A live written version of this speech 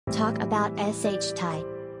Talk about SH tie.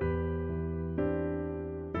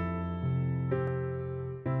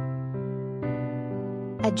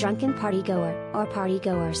 A drunken partygoer, or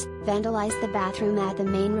partygoers, vandalized the bathroom at the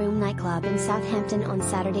Main Room nightclub in Southampton on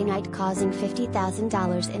Saturday night, causing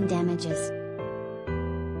 $50,000 in damages.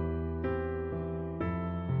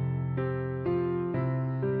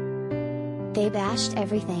 They bashed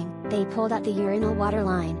everything, they pulled out the urinal water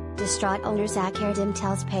line, distraught owner Zach Erdem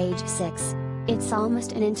tells Page 6. It's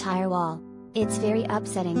almost an entire wall. It's very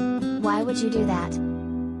upsetting. Why would you do that?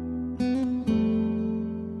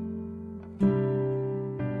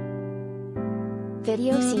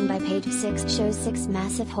 Video seen by Page 6 shows 6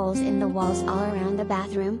 massive holes in the walls all around the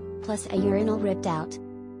bathroom, plus a urinal ripped out.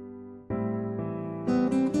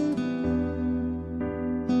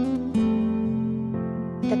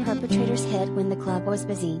 The perpetrators hid when the club was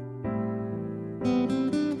busy.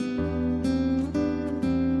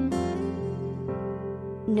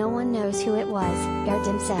 No one knows who it was,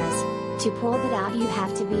 Erdem says. To pull it out you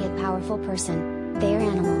have to be a powerful person. They're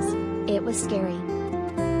animals. It was scary.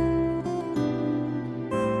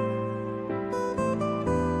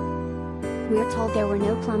 We're told there were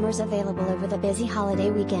no plumbers available over the busy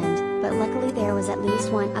holiday weekend, but luckily there was at least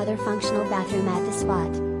one other functional bathroom at the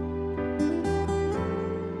spot.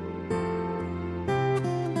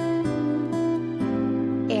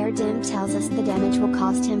 Erdem tells us the damage will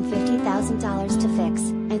cost him $50,000 to fix,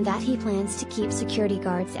 and that he plans to keep security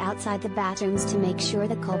guards outside the bathrooms to make sure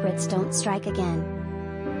the culprits don't strike again.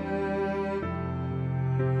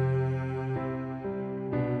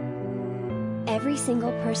 Every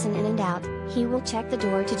single person in and out, he will check the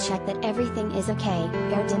door to check that everything is okay,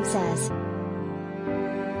 Erdem says.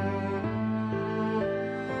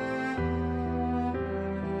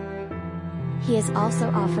 He is also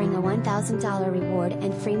offering a $1,000 reward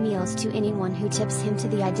and free meals to anyone who tips him to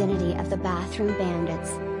the identity of the bathroom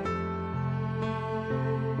bandits.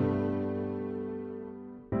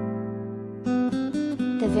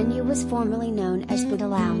 The venue was formerly known as Buddha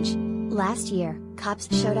Lounge. Last year, cops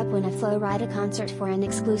showed up when a Flo Rida concert for an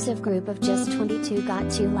exclusive group of just 22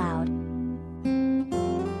 got too loud.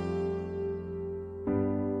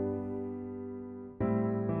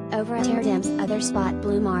 Over at Erdem's other spot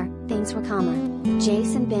Blue Mar, things were calmer.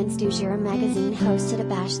 Jason Ben's Du Jour magazine hosted a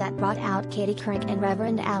bash that brought out Katie Couric and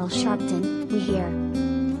Reverend Al Sharpton, we hear.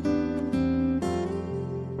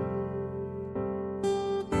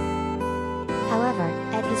 However,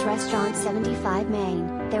 at his restaurant 75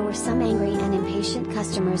 Main, there were some angry and impatient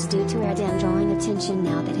customers due to Erdem drawing attention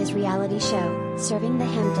now that his reality show, Serving the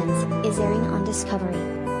Hamptons, is airing on Discovery.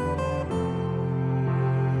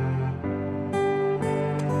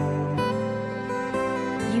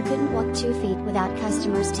 You couldn't walk 2 feet without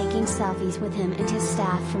customers taking selfies with him and his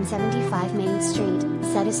staff from 75 Main Street,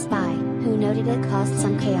 said a spy, who noted it caused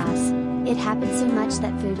some chaos. It happened so much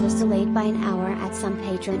that food was delayed by an hour at some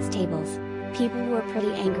patrons' tables. People were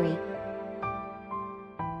pretty angry.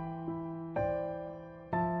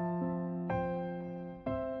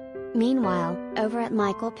 Meanwhile, over at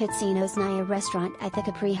Michael Pizzino's Naya restaurant at the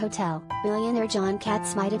Capri Hotel, billionaire John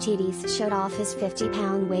Catsimatidis showed off his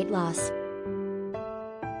 50-pound weight loss.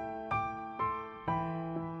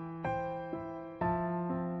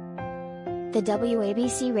 The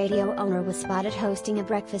WABC radio owner was spotted hosting a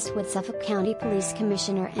breakfast with Suffolk County Police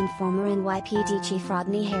Commissioner and former NYPD Chief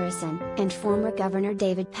Rodney Harrison, and former Governor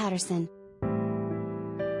David Paterson.